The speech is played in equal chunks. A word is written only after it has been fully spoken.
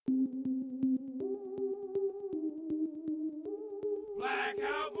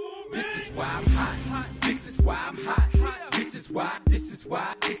This is why I'm hot. This is why I'm hot. This is why I'm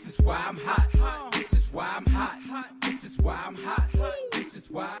hot. This is why I'm hot. This is why I'm hot. This is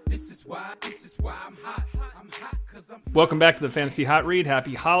why I'm hot. I'm hot. I'm hot 'cause I'm Welcome back to the Fantasy Hot Read.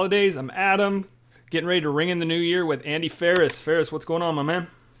 Happy holidays. I'm Adam, getting ready to ring in the new year with Andy Ferris. Ferris, what's going on, my man?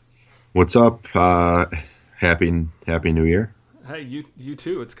 What's up? Happy New Year. Hey, you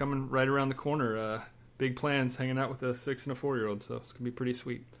too. It's coming right around the corner. Big plans, hanging out with a 6 and a 4-year-old, so it's going to be pretty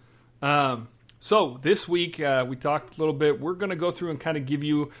sweet. So this week, we talked a little bit. We're going to go through and kind of give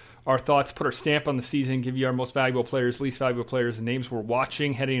you our thoughts, put our stamp on the season, give you our most valuable players, least valuable players, and names we're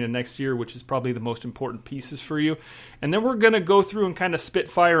watching heading into next year, which is probably the most important pieces for you. And then we're going to go through and kind of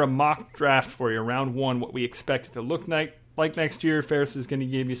spitfire a mock draft for you, round one, what we expect it to look like next year. Ferris is going to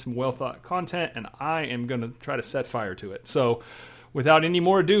give you some well-thought content, and I am going to try to set fire to it. So without any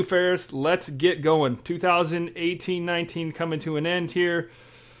more ado, Ferris, let's get going. 2018-19 coming to an end here,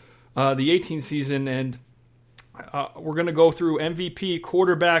 the 18 season, and we're going to go through MVP,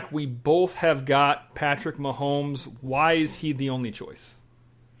 quarterback. We both have got Patrick Mahomes. Why is he the only choice?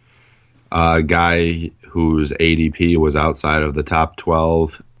 A guy whose ADP was outside of the top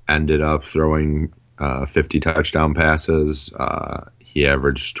 12 ended up throwing 50 touchdown passes. He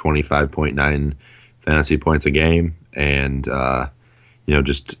averaged 25.9 fantasy points a game, and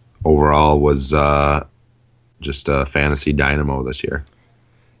just overall was just a fantasy dynamo this year.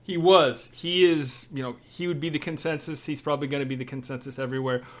 He was. He is, he would be the consensus. He's probably going to be the consensus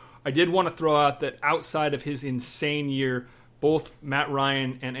everywhere. I did want to throw out that outside of his insane year, both Matt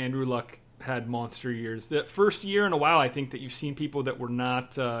Ryan and Andrew Luck had monster years. The first year in a while, I think that you've seen people that were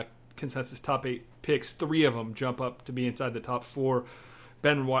not consensus top 8 picks, 3 of them jump up to be inside the top 4.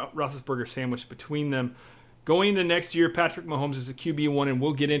 Ben Roethlisberger sandwiched between them. Going into next year, Patrick Mahomes is a QB1, and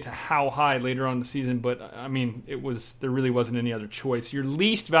we'll get into how high later on in the season, but, I mean, there really wasn't any other choice. Your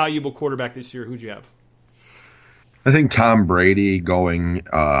least valuable quarterback this year, who'd you have? I think Tom Brady going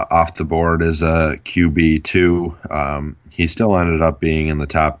off the board as a QB2. He still ended up being in the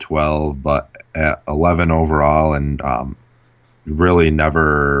top 12, but at 11 overall, and really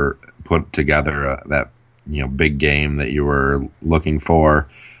never put together that big game that you were looking for.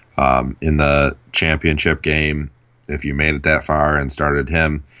 In the championship game, if you made it that far and started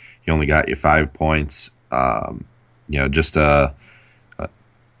him, he only got you 5 points. Just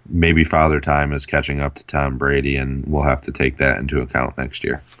maybe Father Time is catching up to Tom Brady, and we'll have to take that into account next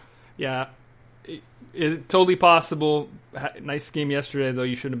year. Yeah, it's totally possible. Nice game yesterday, though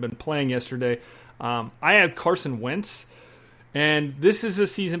you shouldn't have been playing yesterday. I had Carson Wentz. And this is a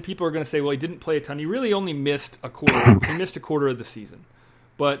season people are going to say, well, he didn't play a ton. He really only missed a quarter. He missed a quarter of the season.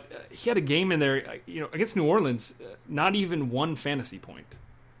 But he had a game in there, against New Orleans, not even one fantasy point.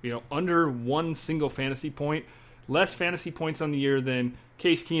 Under one single fantasy point. Less fantasy points on the year than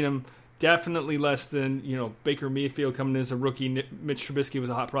Case Keenum. Definitely less than, Baker Mayfield coming in as a rookie. Mitch Trubisky was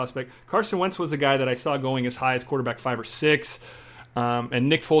a hot prospect. Carson Wentz was the guy that I saw going as high as quarterback 5 or 6. And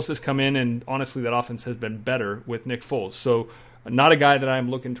Nick Foles has come in, and honestly, that offense has been better with Nick Foles. So not a guy that I'm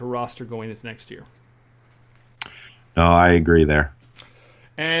looking to roster going into next year. No, I agree there.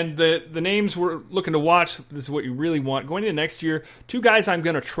 And the names we're looking to watch, this is what you really want. Going into next year, 2 guys I'm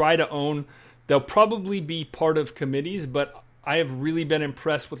going to try to own. They'll probably be part of committees, but I have really been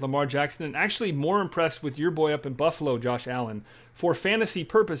impressed with Lamar Jackson, and actually more impressed with your boy up in Buffalo, Josh Allen. For fantasy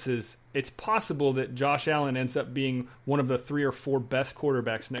purposes, it's possible that Josh Allen ends up being one of the 3 or 4 best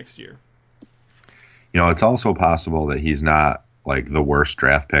quarterbacks next year. It's also possible that he's not like the worst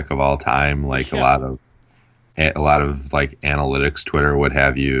draft pick of all time, like a lot of like analytics Twitter would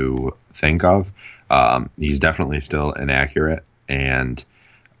have you think of. He's definitely still inaccurate, and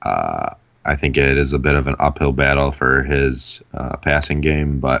I think it is a bit of an uphill battle for his passing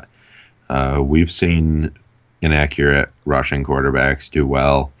game, but we've seen inaccurate rushing quarterbacks do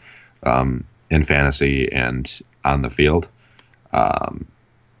well in fantasy and on the field.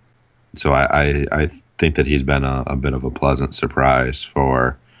 So I think that he's been a bit of a pleasant surprise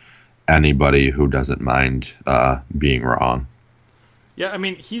for anybody who doesn't mind being wrong. Yeah, I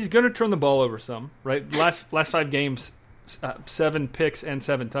mean, he's going to turn the ball over some, right? Last 5 games, 7 picks and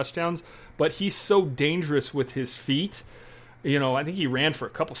 7 touchdowns, but he's so dangerous with his feet. I think he ran for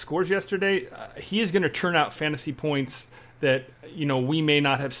a couple scores yesterday. He is going to turn out fantasy points that, we may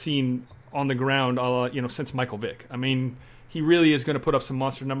not have seen on the ground, since Michael Vick. I mean, he really is going to put up some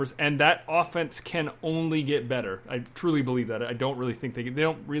monster numbers, and that offense can only get better. I truly believe that. I don't really think they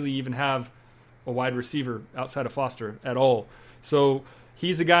don't really even have a wide receiver outside of Foster at all. So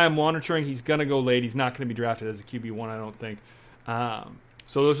he's a guy I'm monitoring. He's going to go late. He's not going to be drafted as a QB1, I don't think.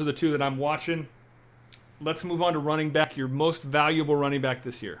 So those are the 2 that I'm watching. Let's move on to running back, your most valuable running back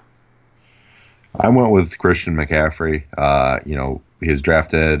this year. I went with Christian McCaffrey. He was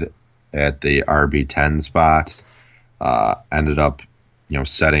drafted at the RB10 spot. Ended up,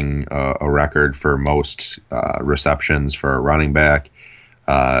 setting a record for most receptions for a running back.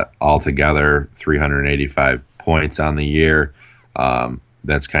 Altogether, 385 points on the year.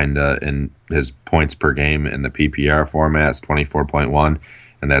 That's kind of in his points per game in the PPR format. It's 24.1,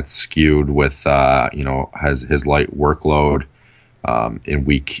 and that's skewed with has his light workload in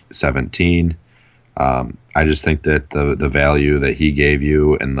week 17. I just think that the value that he gave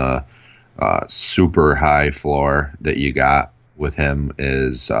you and the super high floor that you got with him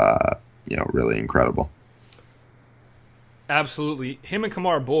is really incredible. Absolutely. Him and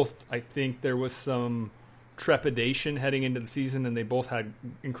Kamara both, I think there was some trepidation heading into the season, and they both had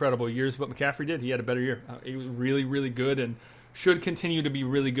incredible years, but McCaffrey did. He had a better year. He was really, really good and should continue to be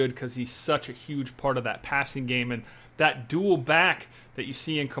really good because he's such a huge part of that passing game, and that dual back that you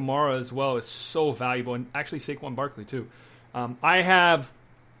see in Kamara as well is so valuable, and actually Saquon Barkley too. I have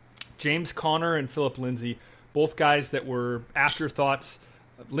James Conner and Phillip Lindsay, both guys that were afterthoughts.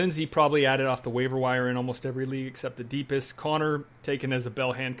 Lindsay probably added off the waiver wire in almost every league except the deepest. Connor taken as a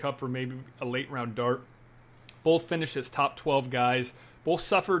bell handcuff or maybe a late-round dart. Both finished as top 12 guys. Both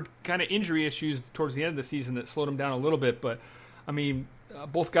suffered kind of injury issues towards the end of the season that slowed them down a little bit. But,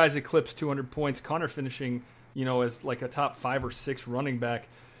 both guys eclipsed 200 points. Connor finishing, as like a top 5 or 6 running back.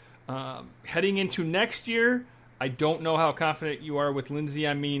 Heading into next year, I don't know how confident you are with Lindsay.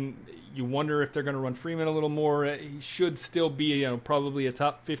 You wonder if they're going to run Freeman a little more. He should still be, probably a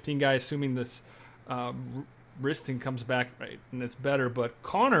top 15 guy, assuming this wrist thing comes back right and it's better. But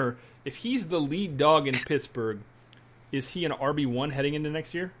Connor, if he's the lead dog in Pittsburgh, is he an RB1 heading into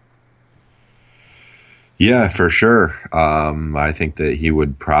next year? Yeah, for sure. I think that he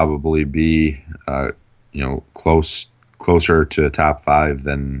would probably be, closer to top 5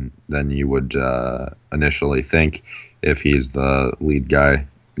 than you would initially think if he's the lead guy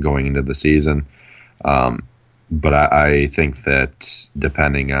going into the season. But I think that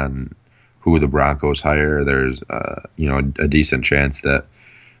depending on who the Broncos hire, there's a decent chance that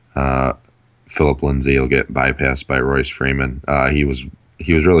Phillip Lindsay will get bypassed by Royce Freeman. He was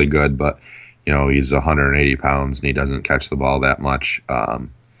really good, but he's 180 pounds and he doesn't catch the ball that much.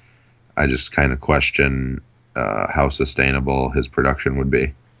 I just kind of question how sustainable his production would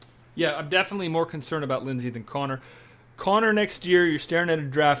be. Yeah, I'm definitely more concerned about Lindsay than Connor. Connor next year, you're staring at a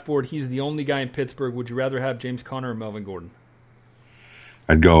draft board. He's the only guy in Pittsburgh. Would you rather have James Conner or Melvin Gordon?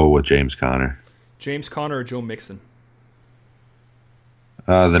 I'd go with James Conner. James Conner or Joe Mixon?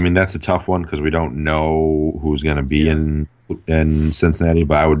 That's a tough one because we don't know who's going to be in Cincinnati.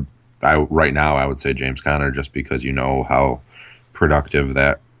 But right now I would say James Conner just because how productive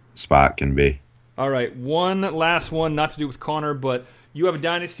that spot can be. All right, one last one, not to do with Connor, but you have a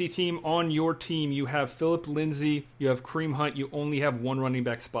dynasty team. On your team, you have Phillip Lindsay, you have Kareem Hunt, you only have one running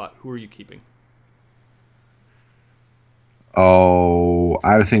back spot. Who are you keeping? Oh,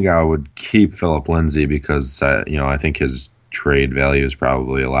 I think I would keep Phillip Lindsay because, I think his trade value is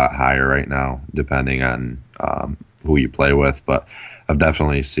probably a lot higher right now, depending on who you play with. But I've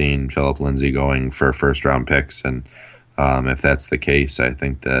definitely seen Phillip Lindsay going for first-round picks, and if that's the case, I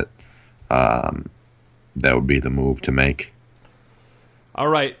think that that would be the move to make. All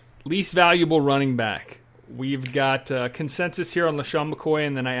right, least valuable running back. We've got consensus here on LaShawn McCoy,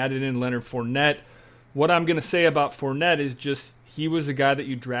 and then I added in Leonard Fournette. What I'm going to say about Fournette is just he was a guy that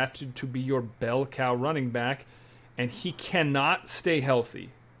you drafted to be your bell cow running back, and he cannot stay healthy.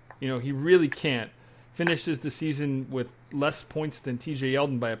 He really can't. Finishes the season with less points than TJ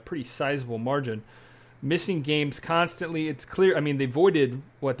Yeldon by a pretty sizable margin. Missing games constantly. It's clear. They voided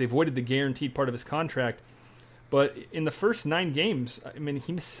the guaranteed part of his contract. But in the first 9 games,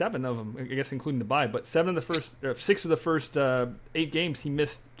 he missed 7 of them, I guess including the bye. But 6 of the first 8 games he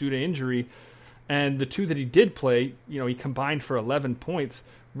missed due to injury. And the 2 that he did play, he combined for 11 points.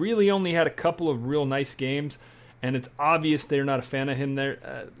 Really only had a couple of real nice games. And it's obvious they're not a fan of him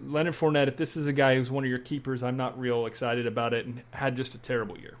there. Leonard Fournette, if this is a guy who's one of your keepers, I'm not real excited about it and had just a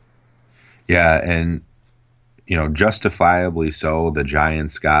terrible year. Yeah, and justifiably so, the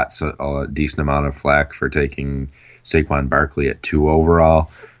Giants got a decent amount of flack for taking Saquon Barkley at 2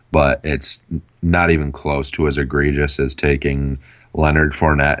 overall, but it's not even close to as egregious as taking Leonard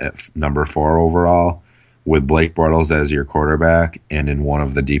Fournette at number 4 overall with Blake Bortles as your quarterback and in one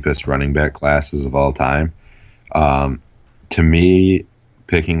of the deepest running back classes of all time. To me,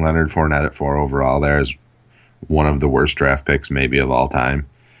 picking Leonard Fournette at 4 overall there is one of the worst draft picks maybe of all time.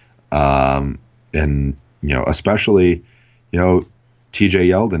 And especially, TJ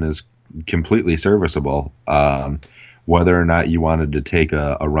Yeldon is completely serviceable. whether or not you wanted to take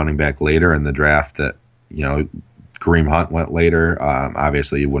a running back later in the draft that, Kareem Hunt went later.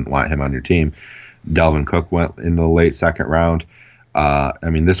 Obviously, you wouldn't want him on your team. Dalvin Cook went in the late second round.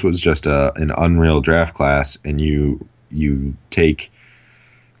 This was just an unreal draft class, and you take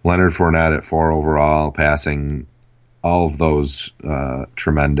Leonard Fournette at 4 overall, passing all of those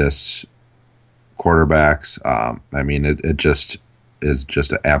tremendous quarterbacks. It just is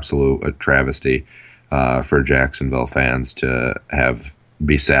just an absolute travesty for Jacksonville fans to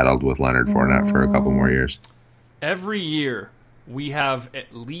be saddled with Leonard Fournette for a couple more years. Every year, we have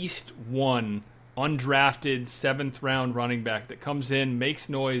at least one undrafted 7th-round running back that comes in, makes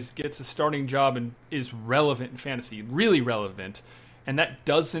noise, gets a starting job, and is relevant in fantasy, really relevant. And that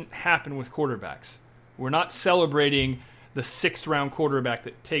doesn't happen with quarterbacks. We're not celebrating the 6th-round quarterback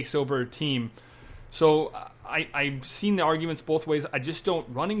that takes over a team. So I've seen the arguments both ways.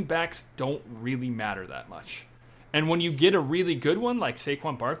 Running backs don't really matter that much. And when you get a really good one like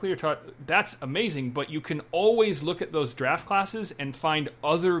Saquon Barkley, that's amazing. But you can always look at those draft classes and find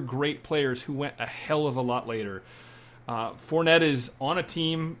other great players who went a hell of a lot later. Fournette is on a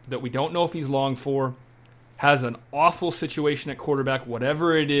team that we don't know if he's long for, has an awful situation at quarterback,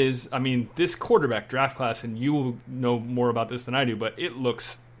 whatever it is. This quarterback draft class, and you will know more about this than I do, but it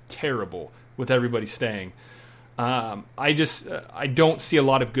looks terrible with everybody staying. I don't see a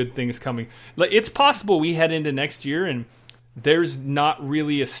lot of good things coming. It's possible we head into next year and there's not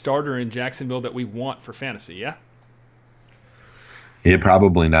really a starter in Jacksonville that we want for fantasy, yeah? Yeah,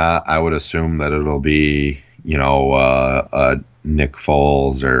 probably not. I would assume that it'll be, Nick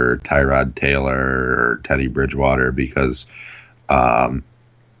Foles or Tyrod Taylor or Teddy Bridgewater, because I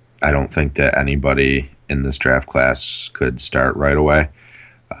don't think that anybody in this draft class could start right away.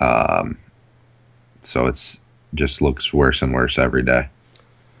 So it's just looks worse and worse every day.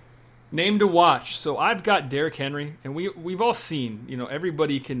 Name to watch. So I've got Derrick Henry, and we've all seen,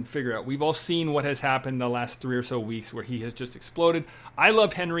 everybody can figure out. We've all seen what has happened the last 3 or so weeks where he has just exploded. I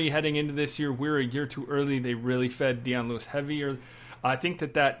love Henry heading into this year. We're a year too early. They really fed Deion Lewis heavier. I think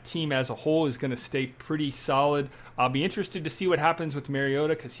that team as a whole is going to stay pretty solid. I'll be interested to see what happens with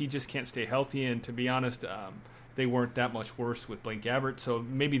Mariota because he just can't stay healthy. And to be honest, they weren't that much worse with Blaine Gabbert. So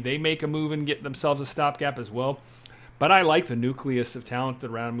maybe they make a move and get themselves a stopgap as well. But I like the nucleus of talent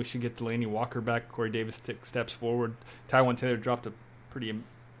around. We should get Delaney Walker back. Corey Davis took steps forward. Tywan Taylor dropped a pretty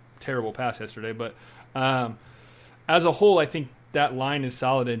terrible pass yesterday. But as a whole, I think that line is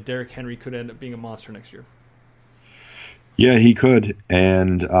solid, and Derrick Henry could end up being a monster next year. Yeah, he could.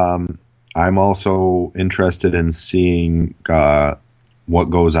 And I'm also interested in seeing what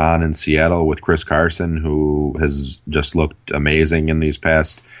goes on in Seattle with Chris Carson, who has just looked amazing in these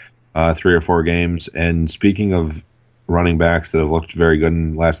past 3 or 4 games. And speaking of running backs that have looked very good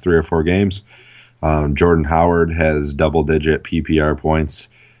in the last 3 or 4 games, Jordan Howard has double-digit PPR points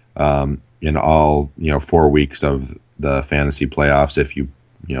in all 4 weeks of the fantasy playoffs. If you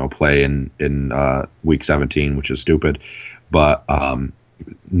play in week 17, which is stupid, but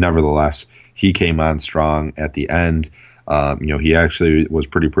nevertheless, he came on strong at the end. He actually was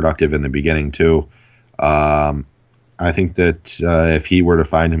pretty productive in the beginning too. I think that if he were to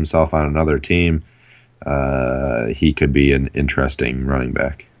find himself on another team, he could be an interesting running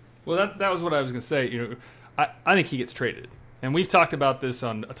back. Well, that was what I was going to say. I think he gets traded, and we've talked about this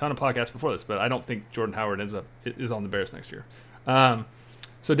on a ton of podcasts before this. But I don't think Jordan Howard is on the Bears next year.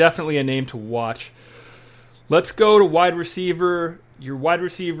 So definitely a name to watch. Let's go to wide receiver. Your wide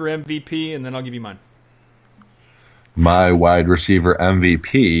receiver MVP, and then I'll give you mine. My wide receiver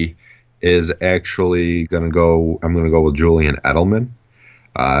MVP is actually I'm going to go with Julian Edelman.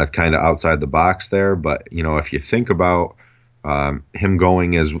 Kind of outside the box there, but if you think about him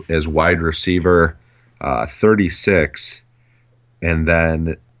going as wide receiver 36, and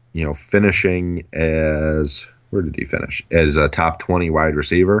then finishing as, where did he finish? As a top 20 wide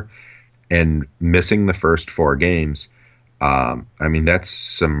receiver and missing the first 4 games. That's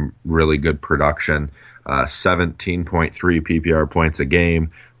some really good production. 17.3 PPR points a game,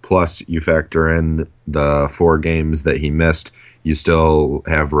 plus you factor in the 4 games that he missed, you still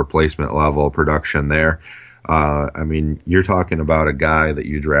have replacement level production there. You're talking about a guy that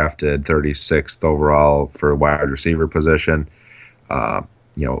you drafted 36th overall for wide receiver position,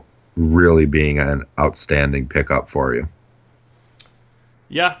 really being an outstanding pickup for you.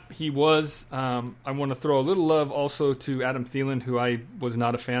 Yeah, he was. I want to throw a little love also to Adam Thielen, who I was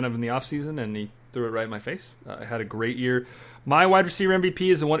not a fan of in the offseason, and he threw it right in my face. Had a great year. My wide receiver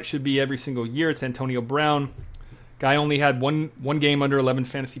MVP is the one it should be every single year. It's Antonio Brown. Guy only had one game under 11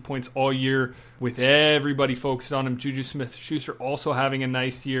 fantasy points all year, with everybody focused on him. Juju Smith-Schuster also having a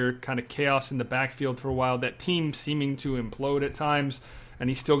nice year, kind of chaos in the backfield for a while. That team seeming to implode at times, and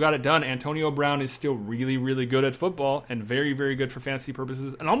he still got it done. Antonio Brown is still really, really good at football and very, very good for fantasy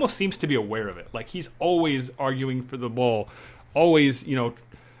purposes, and almost seems to be aware of it. Like, he's always arguing for the ball, always,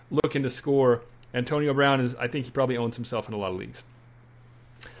 looking to score. Antonio Brown I think he probably owns himself in a lot of leagues.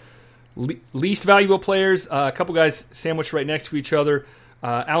 Least valuable players, a couple guys sandwiched right next to each other.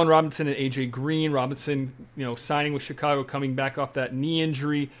 Allen Robinson and A.J. Green. Robinson, signing with Chicago, coming back off that knee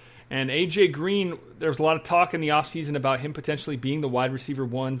injury. And A.J. Green, there was a lot of talk in the offseason about him potentially being the wide receiver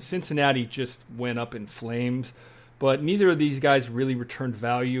one. Cincinnati just went up in flames. But neither of these guys really returned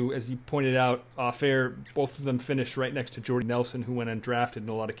value. As you pointed out off air, both of them finished right next to Jordy Nelson, who went undrafted in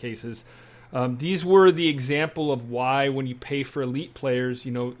a lot of cases. These were the example of why when you pay for elite players,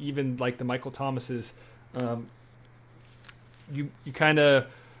 even like the Michael Thomases, you're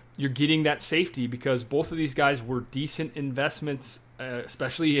getting that safety, because both of these guys were decent investments,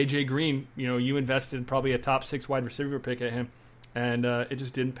 especially A.J. Green. You invested probably a top 6 wide receiver pick at him, and it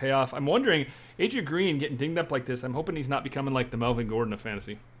just didn't pay off. I'm wondering, A.J. Green getting dinged up like this, I'm hoping he's not becoming like the Melvin Gordon of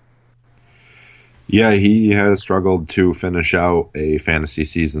fantasy. Yeah, he has struggled to finish out a fantasy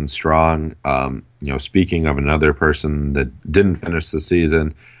season strong. Speaking of another person that didn't finish the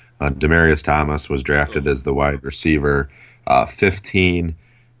season, Demaryius Thomas was drafted as the wide receiver 15.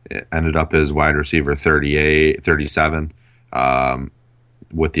 It ended up as wide receiver 37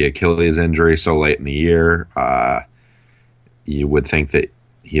 with the Achilles injury so late in the year. You would think that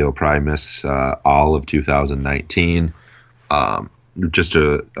he'll probably miss all of 2019. Just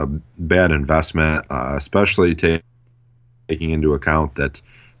a bad investment, especially taking into account that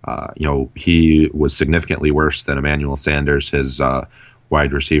he was significantly worse than Emmanuel Sanders, his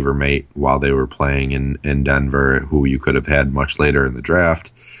wide receiver mate, while they were playing in Denver, who you could have had much later in the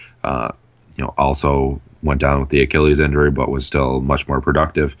draft. Also went down with the Achilles injury, but was still much more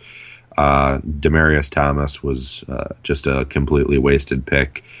productive. Demaryius Thomas was just a completely wasted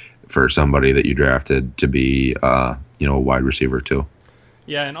pick for somebody that you drafted to be a wide receiver too.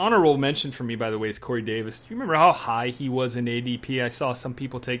 Yeah, an honorable mention for me, by the way, is Corey Davis. Do you remember how high he was in ADP? I saw some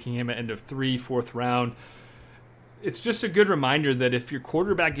people taking him at end of 3, 4th round. It's just a good reminder that if your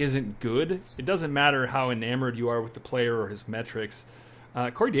quarterback isn't good, it doesn't matter how enamored you are with the player or his metrics.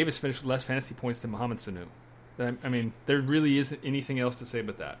 Corey Davis finished with less fantasy points than Mohamed Sanu. I mean, there really isn't anything else to say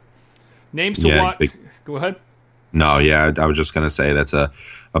but that. Names to watch. Go ahead. No, yeah, I was just going to say that's a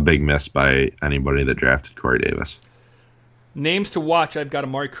big miss by anybody that drafted Corey Davis. Names to watch. I've got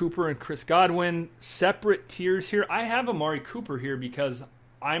Amari Cooper and Chris Godwin. Separate tiers here. I have Amari Cooper here because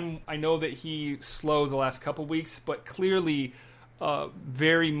I know that he's slow the last couple weeks, but clearly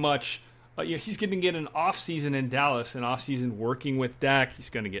very much he's going to get an offseason in Dallas, an offseason working with Dak. He's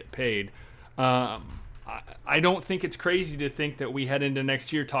going to get paid. I don't think it's crazy to think that we head into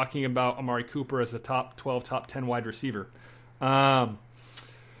next year talking about Amari Cooper as a top 12, top 10 wide receiver. And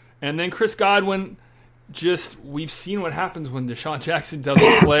then Chris Godwin, we've seen what happens when Deshaun Jackson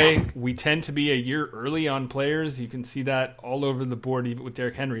doesn't play. We tend to be a year early on players. You can see that all over the board, even with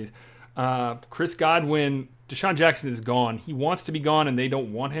Derrick Henry. Chris Godwin, Deshaun Jackson is gone. He wants to be gone, and they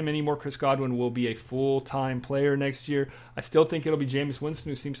don't want him anymore. Chris Godwin will be a full-time player next year. I still think it'll be Jameis Winston,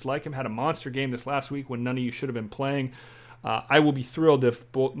 who seems to like him. Had a monster game this last week when none of you should have been playing. I will be thrilled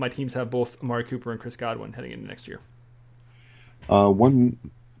if both my teams have both Amari Cooper and Chris Godwin heading into next year. One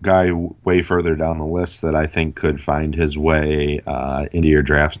guy way further down the list that I think could find his way into your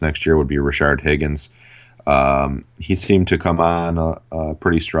drafts next year would be Rashard Higgins. He seemed to come on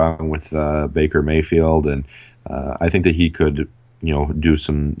pretty strong with Baker Mayfield, and I think that he could, do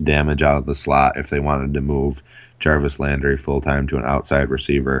some damage out of the slot if they wanted to move Jarvis Landry full time to an outside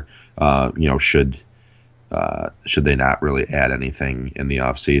receiver. Should they not really add anything in the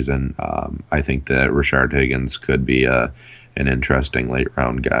offseason? I think that Rashard Higgins could be an interesting late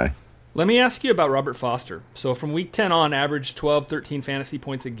round guy. Let me ask you about Robert Foster. So from week 10 on, averaged 12, 13 fantasy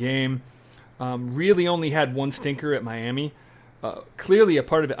points a game. Really only had one stinker at Miami. Clearly a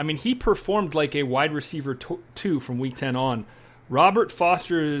part of it. I mean, he performed like a wide receiver too from week 10 on. Robert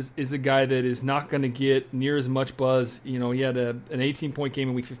Foster is a guy that is not going to get near as much buzz. He had an 18-point game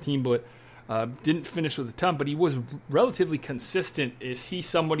in week 15, but didn't finish with a ton. But he was relatively consistent. Is he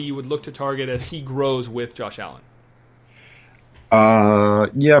somebody you would look to target as he grows with Josh Allen?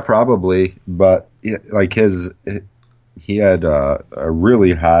 Yeah, probably. But he had a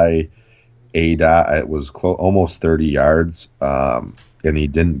really high ADOT. It was almost 30 yards, and he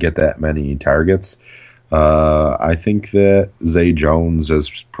didn't get that many targets. I think that Zay Jones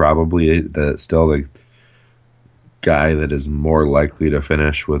is probably still guy that is more likely to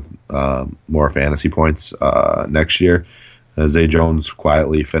finish with more fantasy points next year. Zay Jones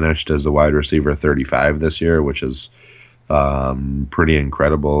quietly finished as the wide receiver 35 this year, which is pretty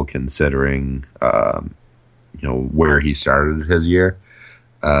incredible considering where he started his year.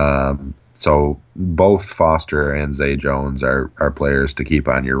 So both Foster and Zay Jones are players to keep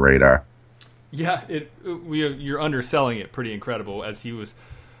on your radar. Yeah, you're underselling it. Pretty incredible, as he was,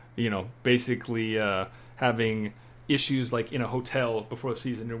 basically having issues like in a hotel before the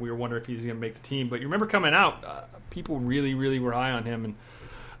season, and we were wondering if he's going to make the team. But you remember coming out, people really, really were high on him,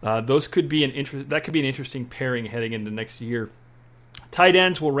 and those could be that could be an interesting pairing heading into next year. Tight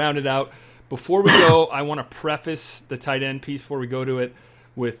ends, we'll round it out. Before we go, I want to preface the tight end piece before we go to it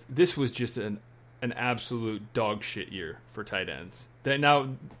with this was just an absolute dog shit year for tight ends. Now,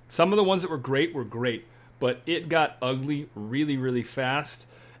 some of the ones that were great, but it got ugly really, really fast.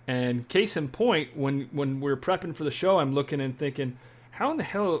 And case in point, when we were prepping for the show, I'm looking and thinking, how in the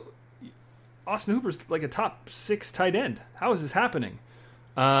hell Austin Hooper's like a top 6 tight end? How is this happening?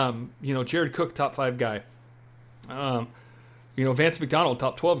 Jared Cook, top 5 guy. Vance McDonald,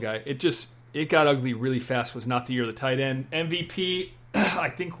 top 12 guy. It got ugly really fast. Was not the year of the tight end. MVP, I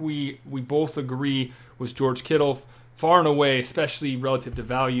think we both agree, was George Kittle. Far and away, especially relative to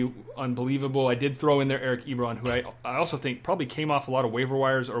value, unbelievable. I did throw in there Eric Ebron, who I also think probably came off a lot of waiver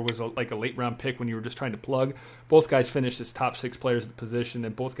wires or was like a late-round pick when you were just trying to plug. Both guys finished as top 6 players at the position,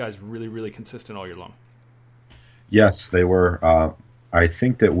 and both guys really, really consistent all year long. Yes, they were. I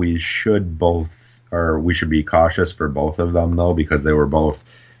think that we should be cautious for both of them, though, because they were both,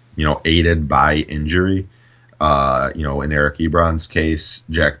 aided by injury. In Eric Ebron's case,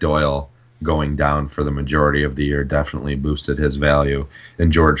 Jack Doyle going down for the majority of the year definitely boosted his value,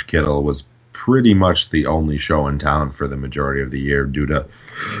 and George Kittle was pretty much the only show in town for the majority of the year due to,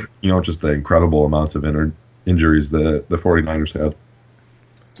 just the incredible amounts of injuries that the 49ers had.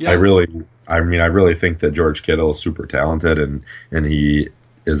 Yeah. I really think that George Kittle is super talented and he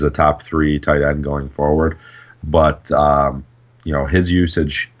is a top 3 tight end going forward, but his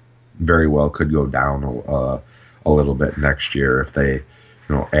usage very well could go down a little bit next year if they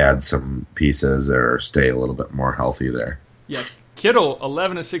add some pieces or stay a little bit more healthy there. Yeah, Kittle,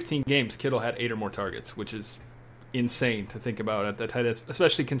 11 of 16 games, Kittle had 8 or more targets, which is insane to think about at that tight end,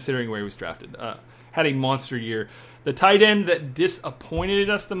 especially considering where he was drafted. Had a monster year. The tight end that disappointed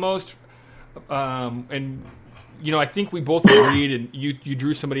us the most, and I think we both agreed, and you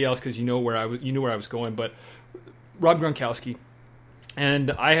drew somebody else because you knew where I was going, but Rob Gronkowski.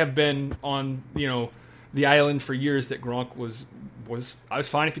 And I have been on the island for years that Gronk was I was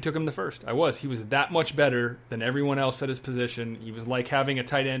fine if you took him the first. He was that much better than everyone else at his position. He was like having a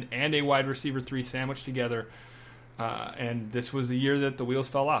tight end and a wide receiver 3 sandwiched together. And this was the year that the wheels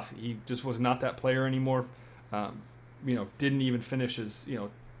fell off. He just was not that player anymore. Didn't even finish as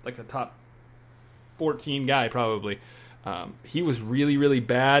like a top 14 guy probably. He was really, really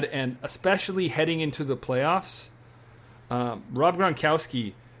bad, and especially heading into the playoffs, Rob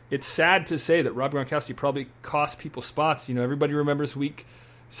Gronkowski. It's sad to say that Rob Gronkowski probably cost people spots. Everybody remembers Week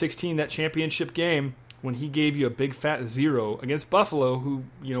 16, that championship game, when he gave you a big fat 0 against Buffalo, who,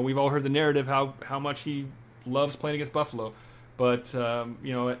 we've all heard the narrative how much he loves playing against Buffalo. But,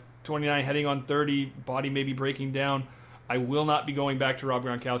 at 29, heading on 30, body may be breaking down. I will not be going back to Rob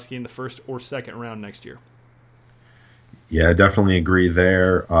Gronkowski in the first or second round next year. Yeah, I definitely agree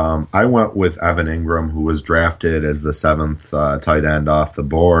there. I went with Evan Ingram, who was drafted as the 7th tight end off the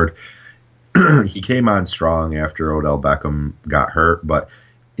board. He came on strong after Odell Beckham got hurt, but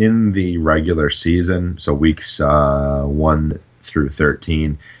in the regular season, so weeks 1 through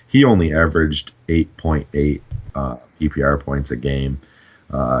 13, he only averaged 8.8 PPR points a game.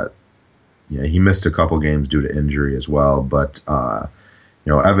 He missed a couple games due to injury as well, but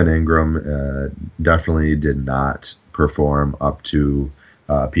Evan Ingram definitely did not perform up to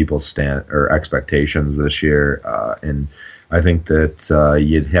people's expectations this year, and I think that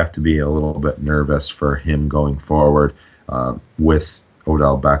you'd have to be a little bit nervous for him going forward with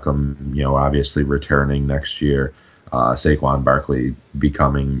Odell Beckham, obviously returning next year, Saquon Barkley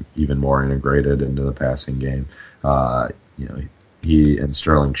becoming even more integrated into the passing game. He and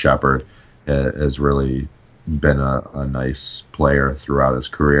Sterling Shepard has really been a nice player throughout his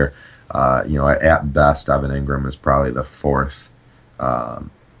career. At best, Evan Ingram is probably the fourth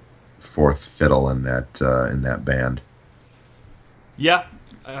fiddle in that band. Yeah,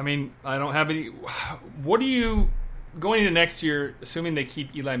 I mean, I don't have any. What do you going into next year? Assuming they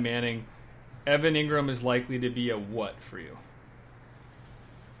keep Eli Manning, Evan Ingram is likely to be a what for you?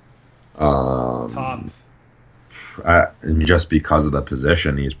 Top. Just because of the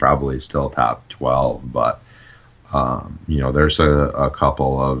position, he's probably still top 12, but There's a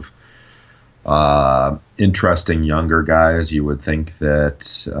couple of interesting younger guys. You would think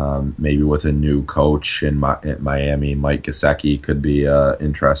that maybe with a new coach at Miami, Mike Gesicki could be an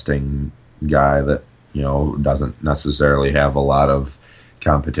interesting guy that doesn't necessarily have a lot of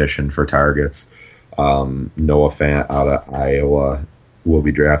competition for targets. Noah Fant out of Iowa will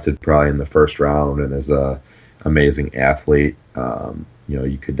be drafted probably in the first round and is a amazing athlete.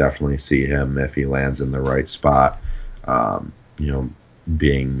 You could definitely see him if he lands in the right spot,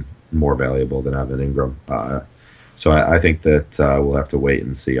 being more valuable than Evan Ingram. So I think that we'll have to wait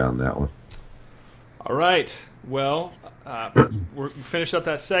and see on that one. All right. Well, we're finished up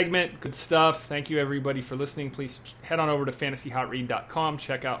that segment. Good stuff. Thank you, everybody, for listening. Please head on over to fantasyhotread.com.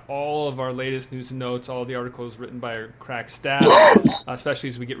 Check out all of our latest news and notes, all the articles written by our crack staff, especially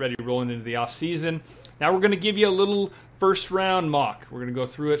as we get ready rolling into the off season. Now we're going to give you a little first-round mock. We're going to go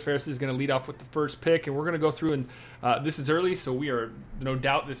through it. Ferris is going to lead off with the first pick, and we're going to go through, and this is early, so we are no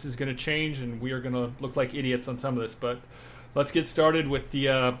doubt this is going to change, and we are going to look like idiots on some of this. But let's get started with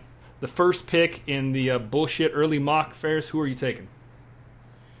the first pick in the bullshit early mock. Ferris, who are you taking?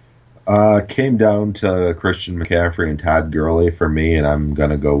 Came down to Christian McCaffrey and Todd Gurley for me, and I'm going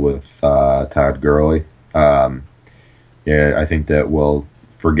to go with Todd Gurley. I think that we'll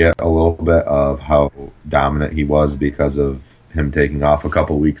forget a little bit of how dominant he was because of him taking off a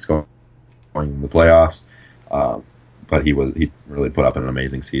couple weeks going in the playoffs. But he really put up an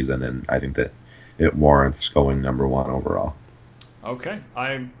amazing season, and I think that it warrants going number one overall. Okay,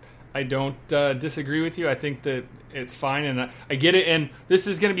 I don't disagree with you. I think that it's fine, and I get it. And this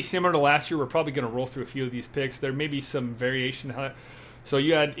is going to be similar to last year. We're probably going to roll through a few of these picks. There may be some variation. So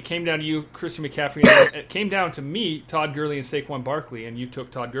it came down to you, Christian McCaffrey. And it came down to me, Todd Gurley, and Saquon Barkley. And you took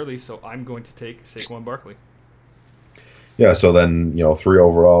Todd Gurley, so I'm going to take Saquon Barkley. Yeah, so then 3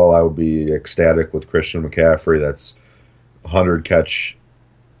 overall, I would be ecstatic with Christian McCaffrey. That's 100-catch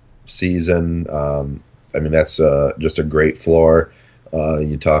season. That's just a great floor.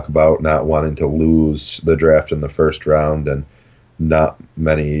 You talk about not wanting to lose the draft in the first round, and not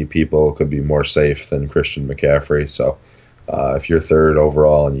many people could be more safe than Christian McCaffrey. So if you're 3rd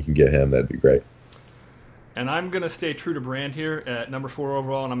overall and you can get him, that'd be great. And I'm going to stay true to brand here at number 4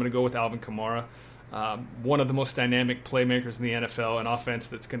 overall, and I'm going to go with Alvin Kamara. One of the most dynamic playmakers in the NFL, an offense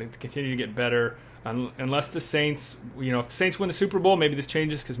that's going to continue to get better. Unless the Saints, if the Saints win the Super Bowl, maybe this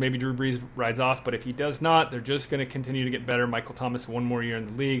changes because maybe Drew Brees rides off. But if he does not, they're just going to continue to get better. Michael Thomas, one more year in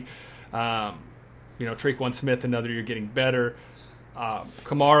the league. Traquan Smith, another year getting better.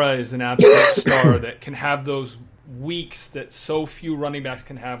 Kamara is an absolute star that can have those weeks that so few running backs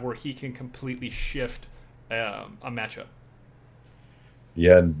can have where he can completely shift a matchup.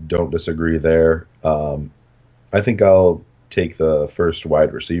 Yeah, don't disagree there. I think I'll take the first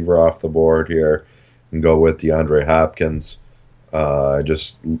wide receiver off the board here and go with DeAndre Hopkins. I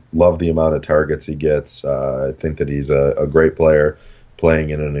just love the amount of targets he gets. I think that he's a great player playing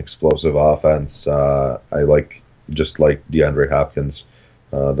in an explosive offense. I like DeAndre Hopkins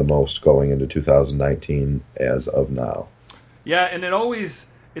the most going into 2019 as of now. Yeah, and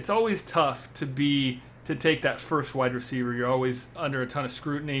it's always tough to take that first wide receiver. You're always under a ton of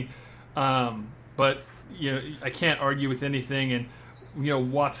scrutiny. But I can't argue with anything. And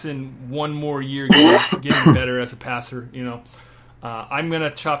Watson, one more year getting better as a passer. I'm going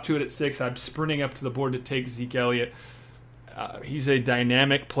to chop to it at 6. I'm sprinting up to the board to take Zeke Elliott. He's a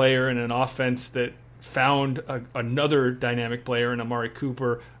dynamic player in an offense that found another dynamic player in Amari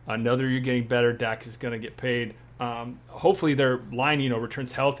Cooper. Another year getting better. Dak is going to get paid. Hopefully their line,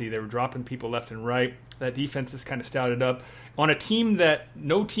 returns healthy. They were dropping people left and right. That defense is kind of stouted up on a team that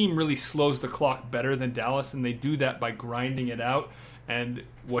no team really slows the clock better than Dallas, and they do that by grinding it out. And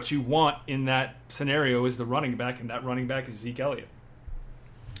what you want in that scenario is the running back, and that running back is Zeke Elliott.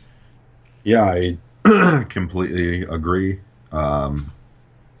 Yeah, I completely agree. I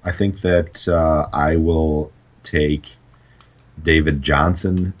think that I will take David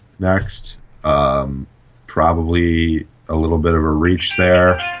Johnson next. Probably a little bit of a reach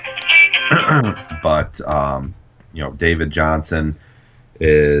there. But, David Johnson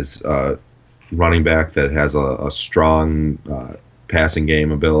is a running back that has a strong passing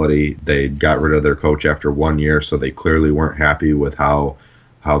game ability. They got rid of their coach after 1 year, so they clearly weren't happy with how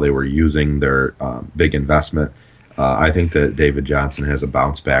they were using their big investment. I think that David Johnson has a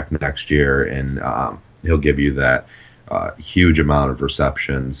bounce back next year, and he'll give you that huge amount of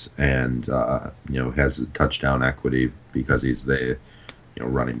receptions and, has a touchdown equity because he's the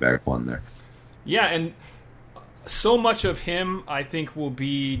running back one there. Yeah, and so much of him, I think, will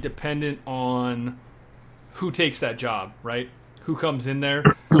be dependent on who takes that job, right? who comes in there.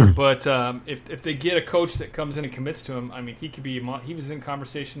 But if they get a coach that comes in and commits to him, I mean, he could be. He was in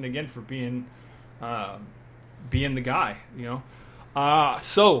conversation again for being the guy.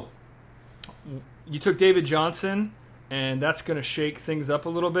 So you took David Johnson, and that's going to shake things up a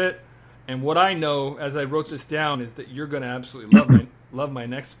little bit. And what I know, as I wrote this down, is that you're going to absolutely love my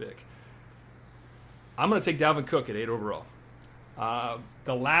next pick. I'm going to take Dalvin Cook at 8 overall.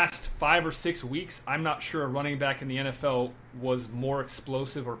 The last 5 or 6 weeks, I'm not sure a running back in the NFL was more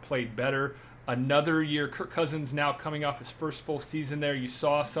explosive or played better. Another year, Kirk Cousins now coming off his first full season there. You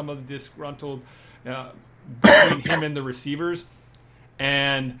saw some of the disgruntled between him and the receivers.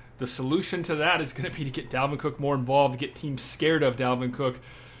 And the solution to that is going to be to get Dalvin Cook more involved, get teams scared of Dalvin Cook.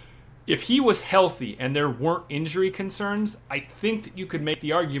 If he was healthy and there weren't injury concerns, I think that you could make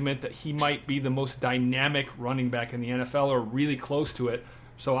the argument that he might be the most dynamic running back in the NFL or really close to it.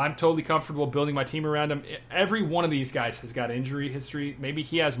 So I'm totally comfortable building my team around him. Every one of these guys has got injury history. Maybe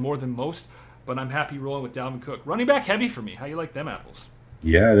he has more than most, but I'm happy rolling with Dalvin Cook. Running back heavy for me. How you like them apples?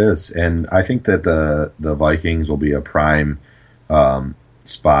 Yeah, it is. And I think that the Vikings will be a prime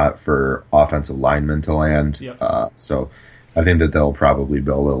spot for offensive linemen to land. Yep. So I think that they'll probably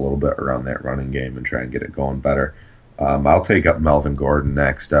build a little bit around that running game and try and get it going better. I'll take up Melvin Gordon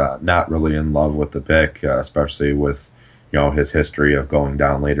next. Not really in love with the pick, especially with his history of going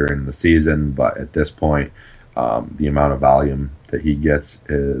down later in the season. But at this point, the amount of volume that he gets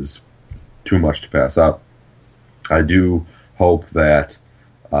is too much to pass up. I do hope that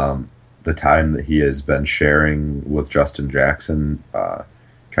the time that he has been sharing with Justin Jackson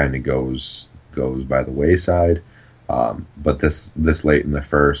kind of goes by the wayside. But this late in the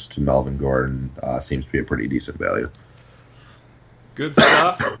first, Melvin Gordon seems to be a pretty decent value. Good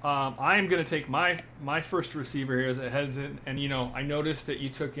stuff. I am going to take my first receiver here as it heads in. And, I noticed that you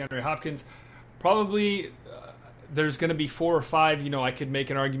took DeAndre Hopkins. Probably there's going to be 4 or 5. I could make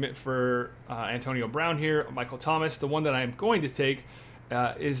an argument for Antonio Brown here, Michael Thomas. The one that I'm going to take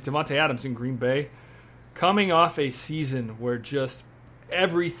is Davante Adams in Green Bay. Coming off a season where just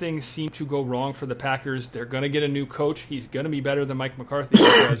everything seemed to go wrong for the Packers. They're going to get a new coach. He's going to be better than Mike McCarthy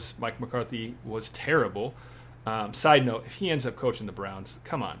because Mike McCarthy was terrible. Side note, if he ends up coaching the Browns,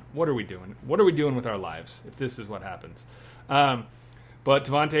 come on, what are we doing? What are we doing with our lives if this is what happens? But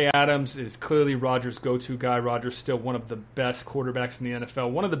Davante Adams is clearly Rodgers' go-to guy. Rodgers still one of the best quarterbacks in the NFL,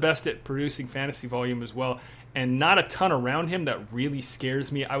 one of the best at producing fantasy volume as well, and not a ton around him that really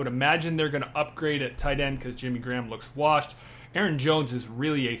scares me. I would imagine they're going to upgrade at tight end because Jimmy Graham looks washed. Aaron Jones is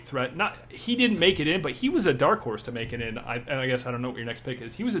really a threat. He didn't make it in, but he was a dark horse to make it in. I guess I don't know what your next pick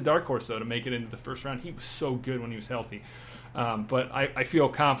is. He was a dark horse, though, to make it into the first round. He was so good when he was healthy. But I feel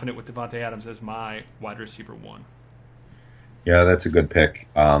confident with Davante Adams as my wide receiver 1. Yeah, that's a good pick.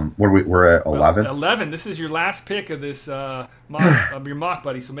 We're at 11? 11. This is your last pick of this of your mock,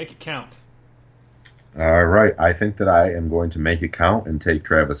 buddy, so make it count. All right. I think that I am going to make it count and take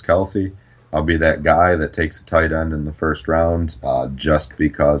Travis Kelce. I'll be that guy that takes a tight end in the first round just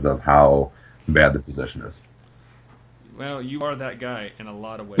because of how bad the position is. Well, you are that guy in a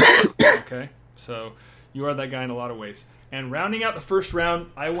lot of ways. Okay? So you are that guy in a lot of ways. And rounding out the first round,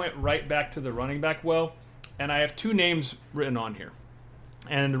 I went right back to the running back well, and I have 2 names written on here.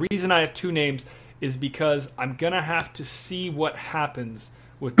 And the reason I have 2 names is because I'm going to have to see what happens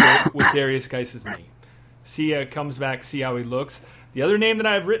with Darius Geis's knee. See how it comes back, see how he looks. The other name that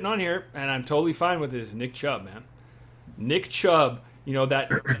I have written on here, and I'm totally fine with it, is Nick Chubb, man. Nick Chubb,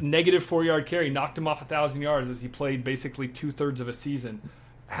 that negative 4-yard carry knocked him off 1,000 yards as he played basically 2/3 of a season.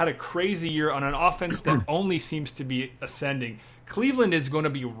 Had a crazy year on an offense that only seems to be ascending. Cleveland is going to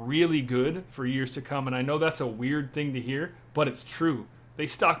be really good for years to come, and I know that's a weird thing to hear, but it's true. They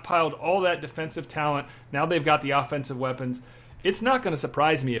stockpiled all that defensive talent. Now they've got the offensive weapons. It's not going to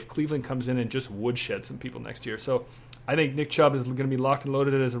surprise me if Cleveland comes in and just woodshed some people next year. So I think Nick Chubb is going to be locked and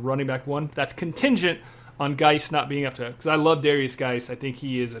loaded as a running back 1. That's contingent on Geis not being up to it. Because I love Darius Geis. I think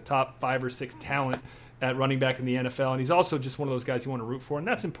he is a top 5 or 6 talent at running back in the NFL. And he's also just one of those guys you want to root for. And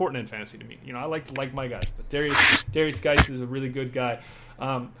that's important in fantasy to me. I like my guys. But Darius Geis is a really good guy.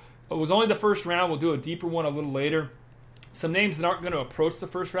 It was only the first round. We'll do a deeper one a little later. Some names that aren't going to approach the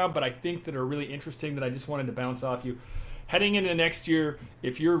first round, but I think that are really interesting that I just wanted to bounce off you. Heading into next year,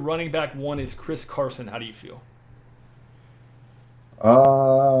 if your running back 1 is Chris Carson, how do you feel?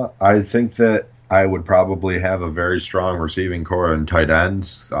 I think that I would probably have a very strong receiving core and tight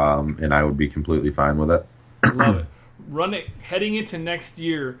ends, and I would be completely fine with it. Love it. Heading into next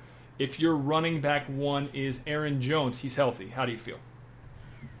year, if your running back 1 is Aaron Jones, he's healthy. How do you feel?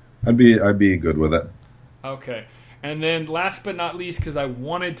 I'd be good with it. Okay. And then last but not least, because I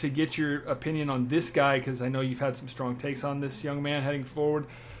wanted to get your opinion on this guy, because I know you've had some strong takes on this young man heading forward.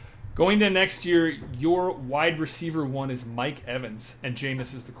 Going to next year, your wide receiver one is Mike Evans, and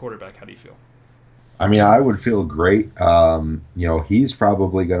Jameis is the quarterback. How do you feel? I mean, I would feel great. He's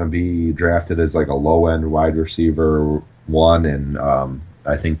probably going to be drafted as like a low-end wide receiver one, and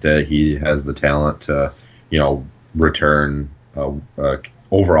I think that he has the talent to, return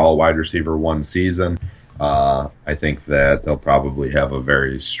overall wide receiver one season. I think that they'll probably have a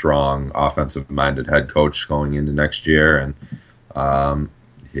very strong offensive-minded head coach going into next year, and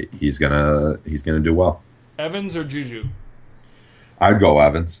he's gonna do well. Evans or Juju? I'd go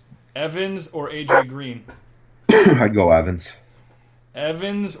Evans. Evans or AJ Green? I'd go Evans.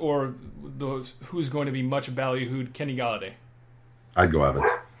 Evans or who's going to be much ballyhooed, Kenny Galladay? I'd go Evans.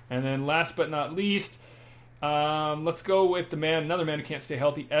 And then last but not least, let's go with another man who can't stay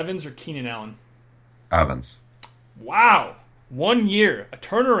healthy, Evans or Keenan Allen? Evans. Wow. 1 year, a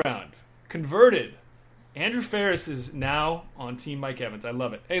turnaround, converted. Andrew Ferris is now on Team Mike Evans. I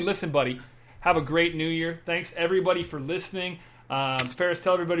love it. Hey, listen, buddy, have a great New Year. Thanks, everybody, for listening. Ferris,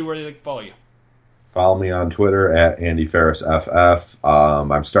 tell everybody where they can follow you. Follow me on Twitter at AndyFerrisFF.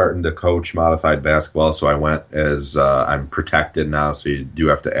 I'm starting to coach modified basketball, so I went as I'm protected now, so you do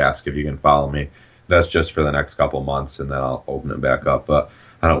have to ask if you can follow me. That's just for the next couple months, and then I'll open it back up. But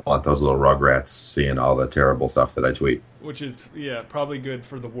I don't want those little rugrats seeing all the terrible stuff that I tweet. Which is, probably good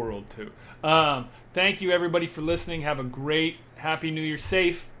for the world, too. Thank you, everybody, for listening. Have a great, happy New Year,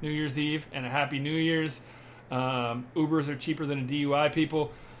 safe New Year's Eve, and a happy New Year's. Ubers are cheaper than a DUI,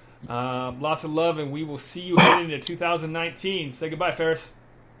 people. Lots of love, and we will see you heading into 2019. Say goodbye, Ferris.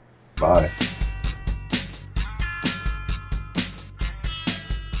 Bye.